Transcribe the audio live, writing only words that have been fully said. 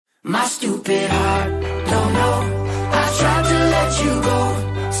My stupid heart, don't know. I tried to let you go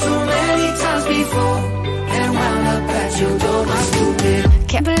so many times before, and wound up at your door. My stupid.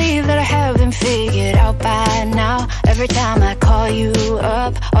 Can't believe that I haven't figured out by now. Every time I call you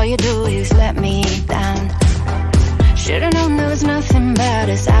up, all you do is let me down. Should've known there was nothing about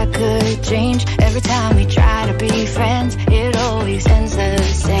us I could change. Every time we try to be friends, it always ends the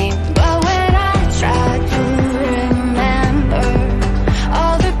same. But when I try to remember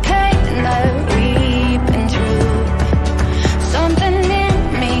all the pain that we've been through, something in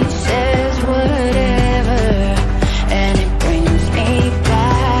me says whatever, and it brings me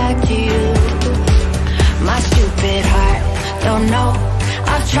back to you. My stupid heart, don't know.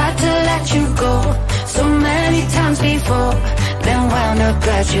 I've tried to let you go so many times before, then wound up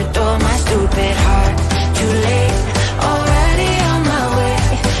at your door. My stupid heart, too late, already on my way.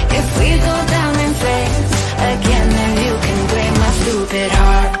 If we go down in flames again, then you can blame my stupid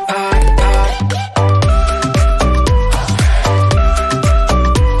heart.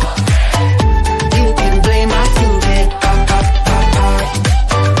 You can blame my stupid heart.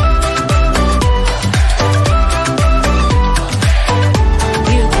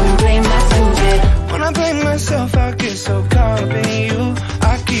 You can blame my stupid. When I blame myself, I get so caught up in you.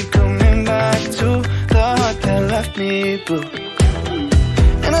 I keep coming back to the heart that left me blue.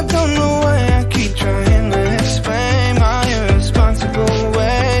 And I don't know why I keep trying to explain my irresponsible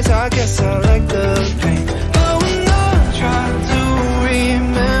ways. I guess I like the pain. But when I try to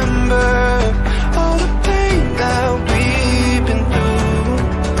remember all the pain that we've been through,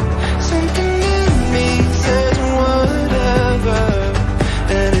 something in me says whatever,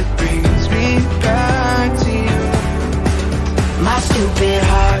 and it brings me back to you. My stupid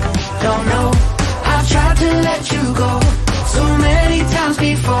heart, don't know. I've tried to let you go so many times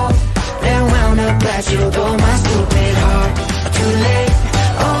before, then wound up at your door. My stupid heart, too late,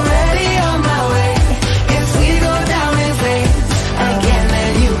 already on my way. If we go down in flames again,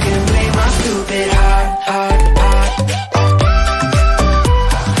 then you can blame my stupid heart.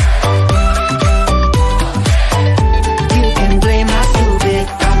 You can blame my stupid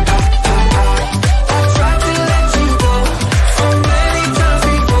heart. I've tried to let you go so many times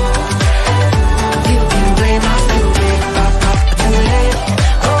before. You can blame my stupid heart. Too late,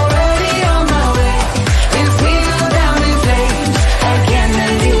 already on my way. If we go down in flames again,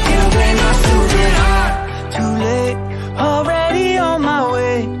 then you can blame my stupid heart. Too late, already on my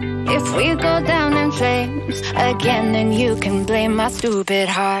way. If we go down in flames again, then you can blame my stupid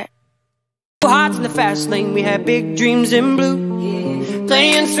heart. Hearts in the fast lane, we had big dreams in blue.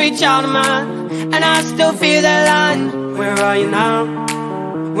 Playing sweet child of mine, and I still feel that line. Where are you now?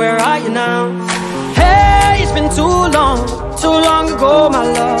 Where are you now? Hey, it's been too long ago, my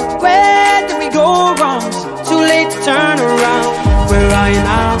love. Where did we go wrong? It's too late to turn around. Where are you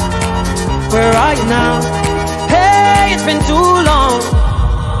now? Where are you now? Hey, it's been too long.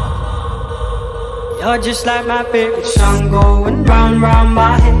 You're just like my favorite song going round and round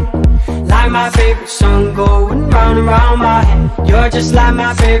my head. Like my favorite song going round and round my head. You're just like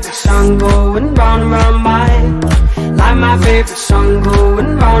my favorite song going round and round my head. Like my favorite song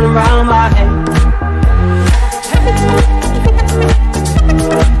going round and round my head.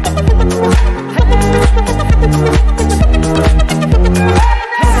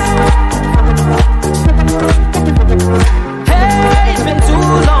 Hey, it's been too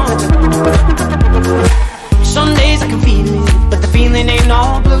long. Some days I can feel it, but the feeling ain't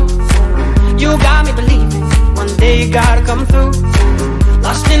all blue. You got me believing one day you gotta come through.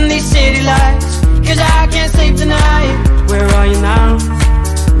 Lost in these city lights, cause I can't sleep tonight. Where are you now?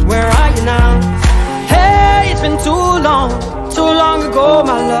 Where are you now? Hey, it's been too long ago,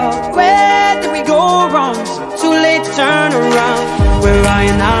 my love. Where did we go wrong? It's too late to turn around. Where are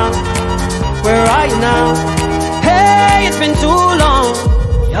you now? Where are you now? Hey, it's been too long.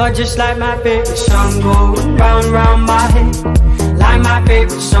 You're just like my favorite song going round and round my head. Like my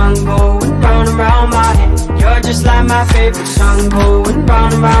favorite song going round and round my head. You're just like my favorite song going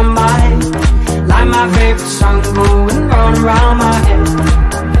round and round my head. Like my favorite song going round and round my head.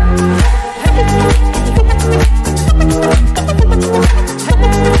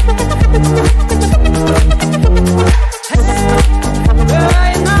 Where are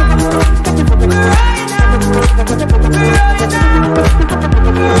you now? Where are you now? Where are you now?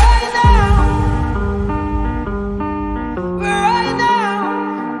 Where are you now? Where are you now?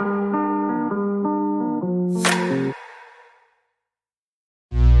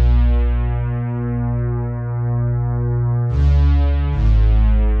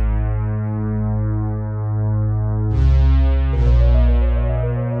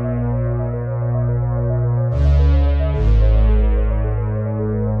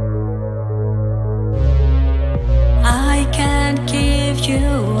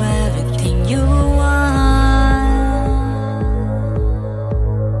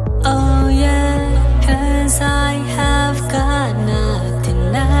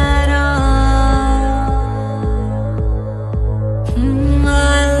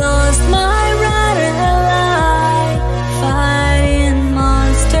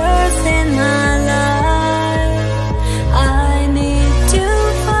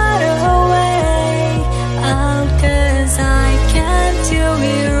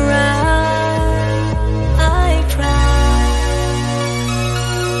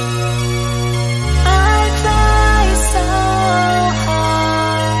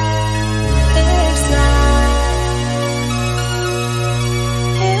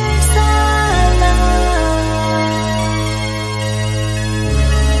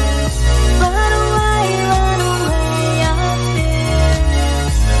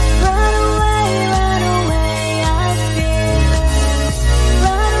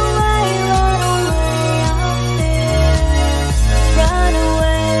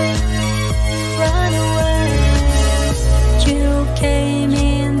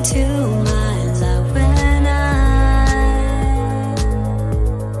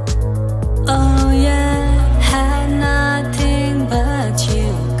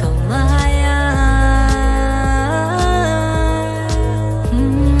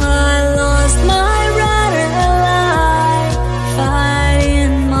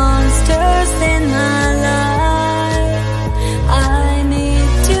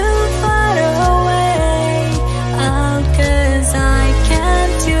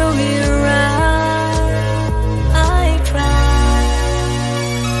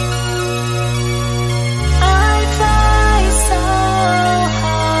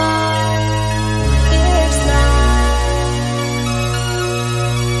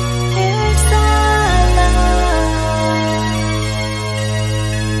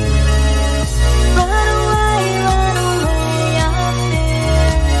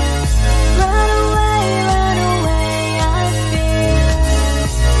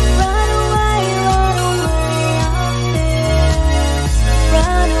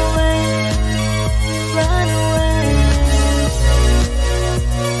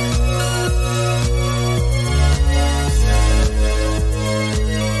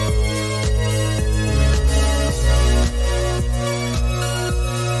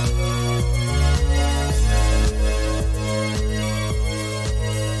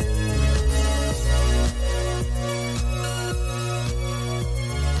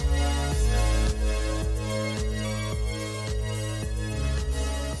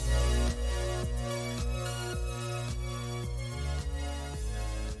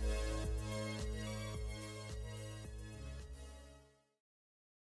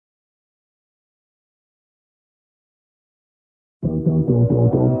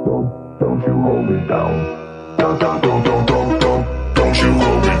 Don't you hold me down. Don't you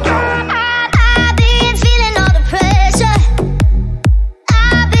hold me down. I've been feeling all the pressure.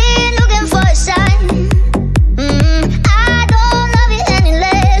 I've been looking for a sign. I don't love you any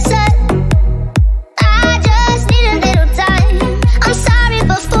less. I just need a little time. I'm sorry,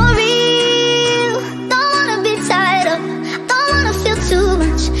 but for real, don't wanna be tied up. Don't wanna feel too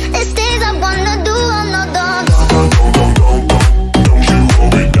much. It's things I wanna do. I'm not done. Don't you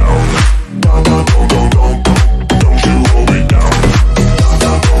hold me down. Don't you hold me down.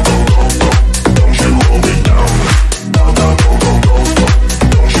 Don't you hold me down. Don't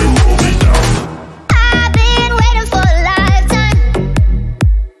you hold me down. I've been waiting for a lifetime.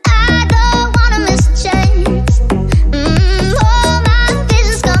 I don't wanna miss a chance. All my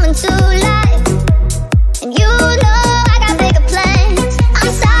visions coming to life, and you know I got bigger plans. I'm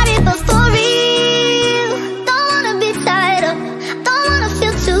sorry, but for real, don't wanna be tied up. Don't wanna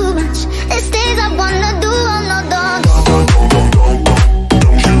feel too much. It's things I wanna do. I'm not done.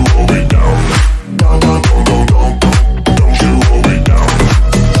 Don't you hold me down. Don't you hold me down.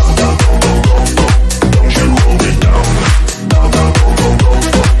 Don't you hold me down. Don't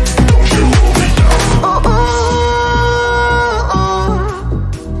you hold me down. Ooh,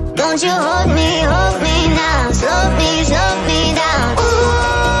 don't you hold me now. Slow me down. Ooh, don't you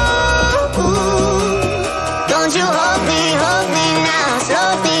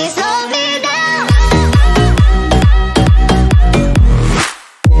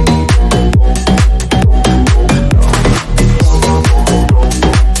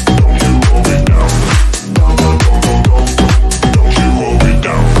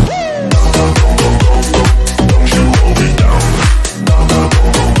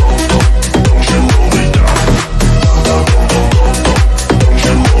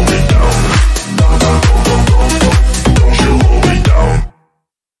hold me now. Slow me down.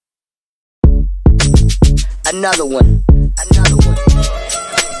 Another one.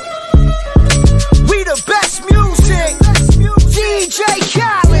 We the best music. DJ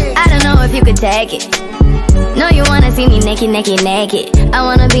Khaled. I don't know if you could take it. No, you wanna see me naked. I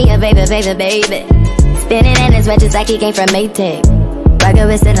wanna be a baby. Spinning in his red just like he came from Maytag. Rocket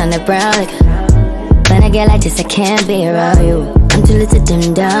with it on the brown like. When I get like this, I can't be around you. I'm too little to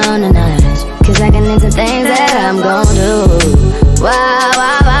dim down a notch. Cause I can into things that I'm gon' do. Wow,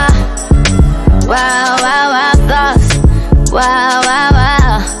 thoughts.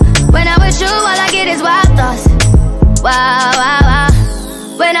 Wow. When I'm with you, all I get is wild thoughts. Wow.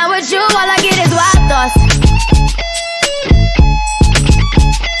 When I'm with you, all I get is wild thoughts.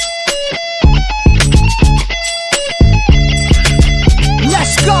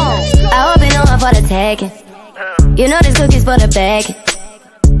 Let's go. I hope you know I'm for the taking. You know this cookie's for the bag.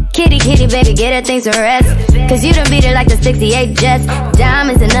 Kitty, baby, get her things to rest. Cause you done beat it like the 68 Jets.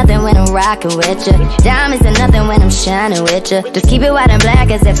 Diamonds are nothing when I'm rockin' with ya. Diamonds are nothing when I'm shining with ya. Just keep it white and black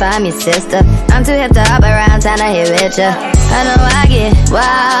as if I'm your sister. I'm too hip to hop around, time to hit with ya. I know I get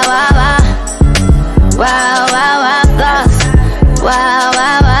wow, thoughts. Wow.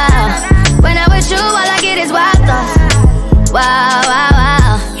 When I'm with you, all I get is wild thoughts.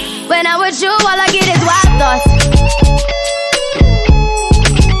 Wow. When I'm with you, all I get is wild thoughts.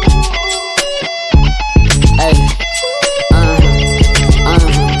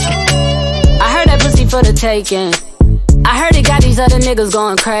 I heard that pussy for the taking. I heard it got these other niggas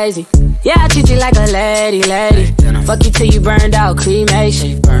going crazy. Yeah, I treat you like a lady. Fuck you till you burned out,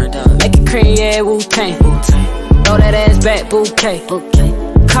 cremation. Make it cream, yeah, Wu-Tang. Throw that ass back, bouquet.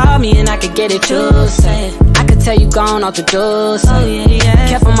 Call me and I could get it, you say. I could tell you gone off the door, say.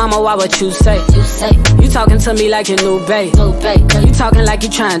 Careful mama, why what you say? You talking to me like your new babe. You talking like you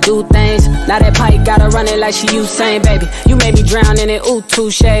trying to do things. Now that pipe gotta run it like she Usain, baby. You made me drown in it, ooh,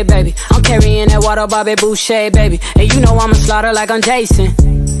 touche, baby. I'm carrying that water, Bobby Boucher, baby. And you know I'ma slaughter like I'm Jason.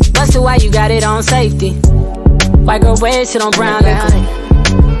 Busted, why you got it on safety? White girl wear shit on brown liquor.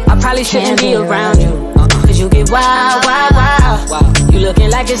 I probably shouldn't be around you. Cause you get wild. You looking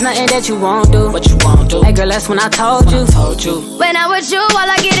like it's nothing that you won't do. What you won't do? Hey girl, that's when I told you. When I'm with you, all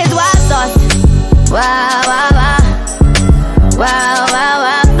I get is wild thoughts. Wow.